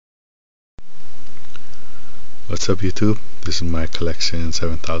What's up YouTube? This is my collection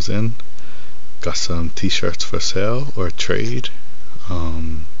 7000. Got some t-shirts for sale or trade.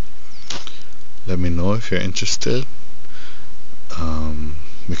 Let me know if you're interested.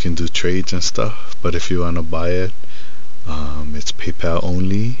 We can do trades and stuff, but if you want to buy it, it's PayPal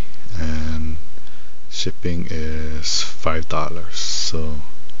only and shipping is $5. So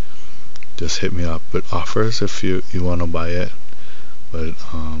just hit me up with offers if you want to buy it. But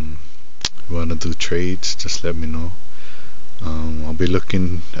you want to do trades, just let me know. I'll be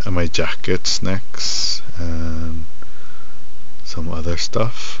looking at my jackets next and some other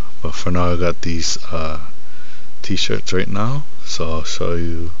stuff, but for now I got these t-shirts right now, so I'll show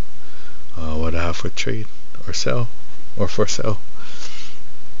you what I have for trade or sell or for sale.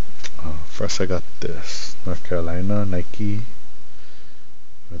 First I got this North Carolina Nike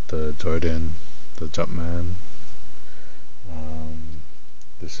with the Jordan, the Jumpman.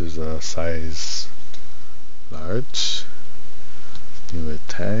 This is a size large. New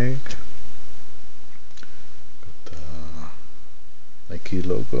tag. Got the Nike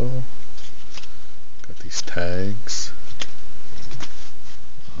logo. Got these tags.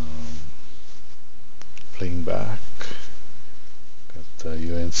 Playing back. Got the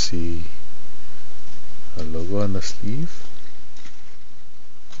UNC logo on the sleeve.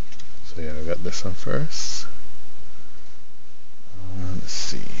 So yeah, I got this one first. Let's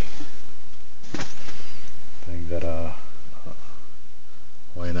see. I got a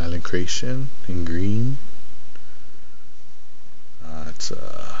Hawaiian Island creation in green. It's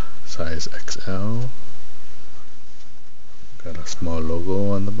a size XL. Got a small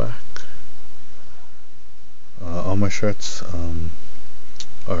logo on the back. All my shirts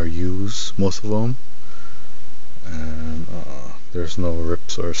are used, most of them, and there's no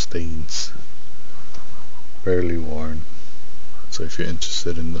rips or stains. Barely worn. So if you're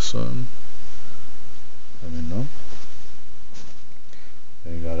interested in this one, let me know.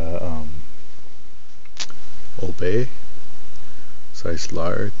 Then you got a Obey, size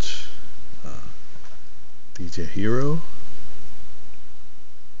large, DJ Hero,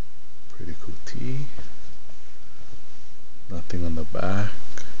 pretty cool tee. Nothing on the back.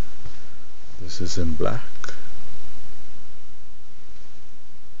 This is in black.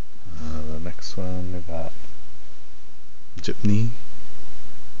 The next one we got Jeepney,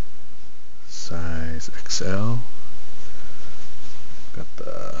 size XL. Got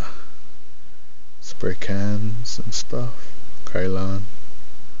the spray cans and stuff. Krylon.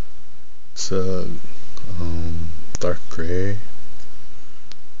 It's a dark gray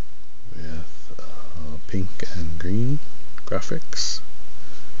with pink and green graphics.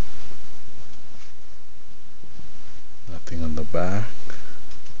 Nothing on the back.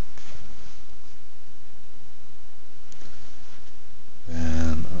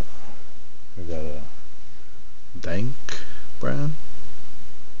 And we got a Dank brand.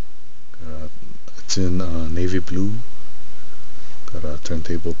 It's in navy blue. Got a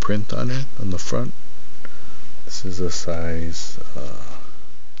turntable print on it on the front. This is a size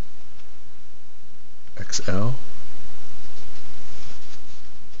XL.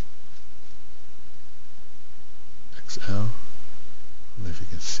 I don't know if you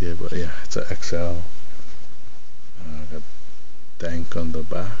can see it, but yeah, it's a XL. Got Dank on the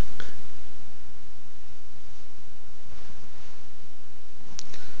back.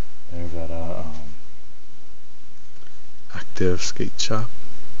 And we got a Active Skate Shop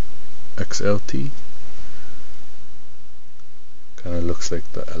XLT. Kind of looks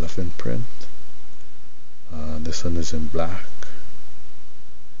like the elephant print. This one is in black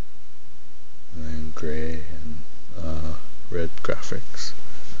and then gray and red graphics.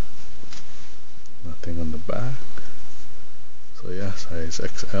 Nothing on the back. So yeah, size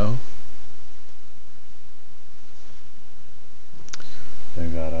XL.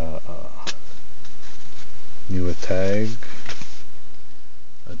 Then got a new tag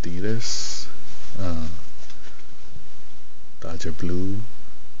Adidas Dodger blue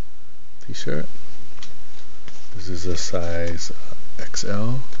t-shirt. This is a size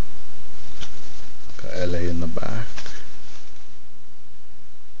XL. Got LA in the back.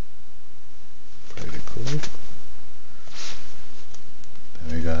 Pretty cool.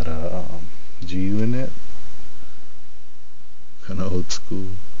 Then we got a G Unit. Kinda old school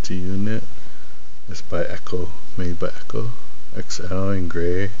G Unit. It's by Echo, made by Echo. XL in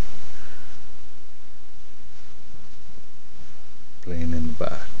gray. Plain in the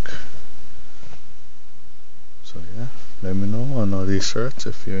back. So yeah, let me know on all these shirts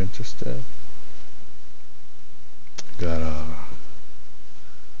if you're interested. Got a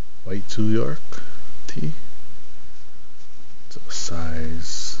white New York tee. It's a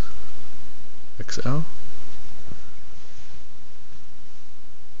size XL.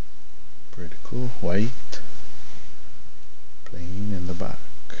 white, plain in the back.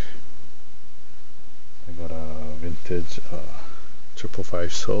 I got a vintage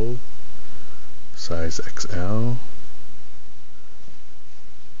 555 sole, size XL.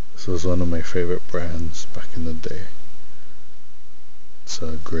 This was one of my favorite brands back in the day. It's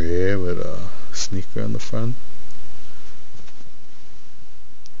a gray with a sneaker on the front.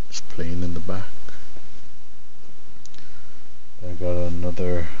 It's plain in the back. I got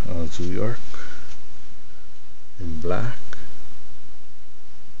another New York in black,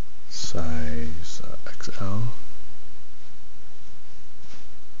 size XL.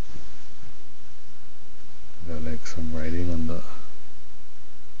 Got like some writing on the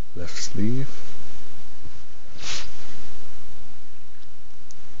left sleeve.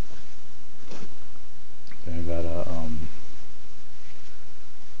 Then I got a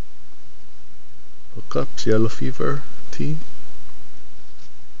Hookups Yellow Fever tee,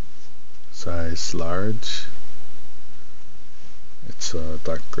 size large. It's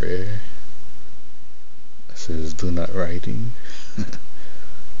dark gray. It says do not writing.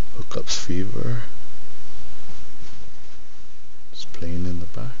 Hookups Fever. It's plain in the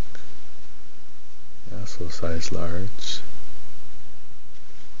back. Yeah, so size large.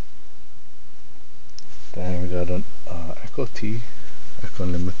 Then we got an Echo T, Echo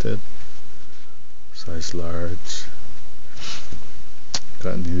Limited, size large.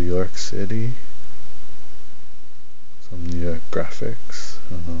 Got New York City, some New York graphics.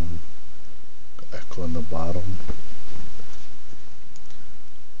 Got Echo on the bottom.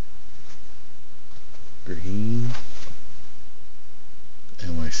 Green,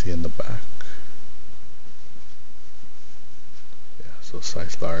 NYC in the back. Yeah, so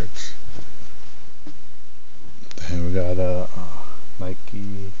size large. Then we got a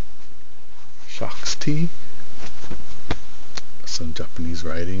Nike Shox tee. Some Japanese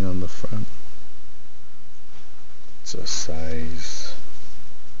writing on the front. It's a size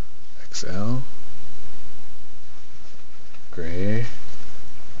XL. Gray.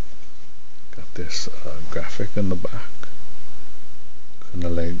 Got this graphic in the back. Kinda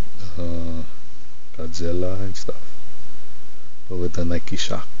like Godzilla and stuff. But with the Nike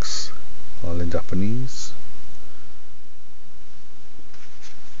Shox. All in Japanese.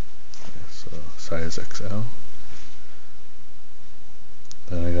 So size XL.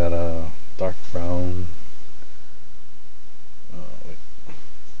 Then I got a dark brown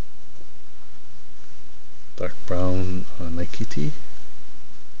Nike tee,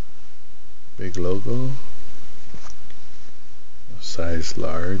 big logo, size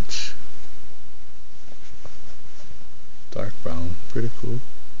large, dark brown, pretty cool.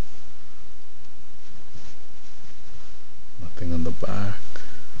 Nothing on the back.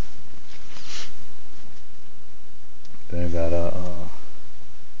 Then I got a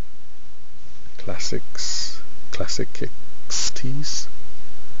classic kicks tees,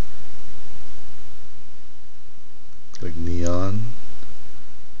 like neon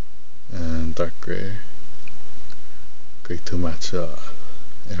and dark gray. Great to match Air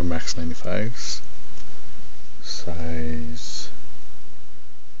Max 95s, size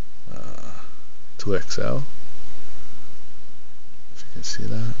 2XL, if you can see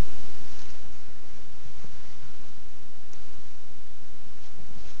that.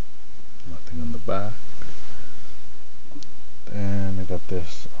 Nothing on the back. Then I got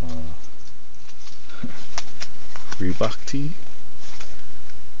this Reebok tee,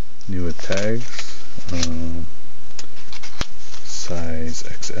 new with tags, size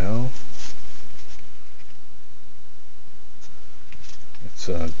XL. It's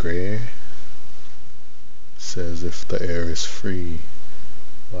gray. It says if the air is free,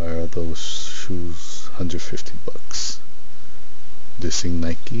 why are those shoes $150? Dissing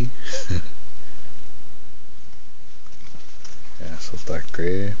Nike. Yeah, so dark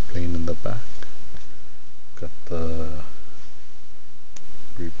gray, plain in the back. Got the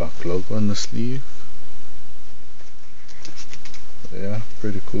Reebok logo on the sleeve. So yeah,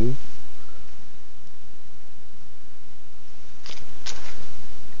 pretty cool.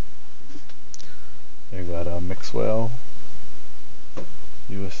 I got a Mixwell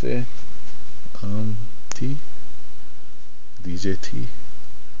USA tee, DJT,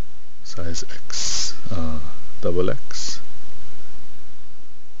 size X, double X.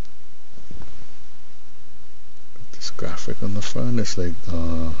 Got this graphic on the front. It's like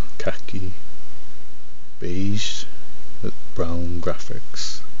khaki beige with brown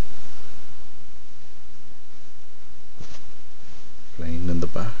graphics. Plain in the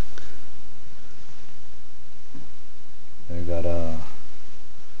back. I got a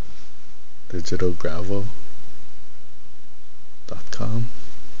digitalgravel.com.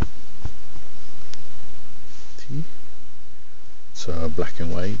 It's black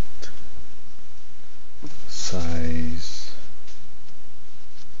and white, size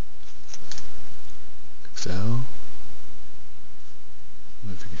XL. I don't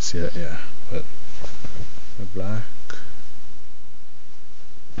know if you can see it, yeah, but they're black.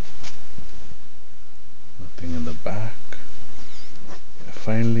 Nothing in the back. Yeah,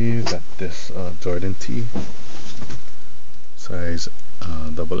 finally, got this Jordan tee, size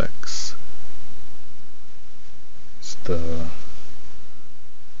XX. It's the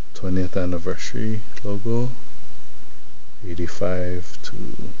 20th anniversary logo, 85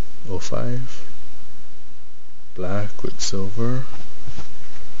 to 05. Black with silver.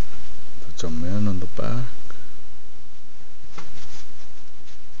 Touch of man on the back.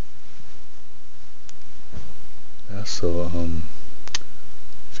 Yeah, so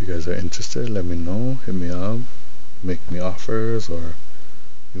if you guys are interested, let me know. Hit me up. Make me offers, or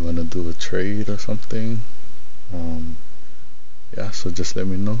you want to do a trade or something. Yeah, so just let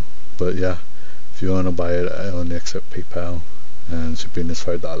me know. But yeah, if you want to buy it, I only accept PayPal, and shipping is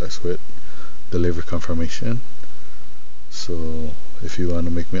 $5 with delivery confirmation. So if you want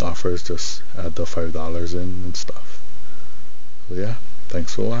to make me offers, just add the $5 in and stuff. So yeah,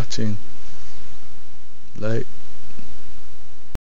 thanks for watching. Like.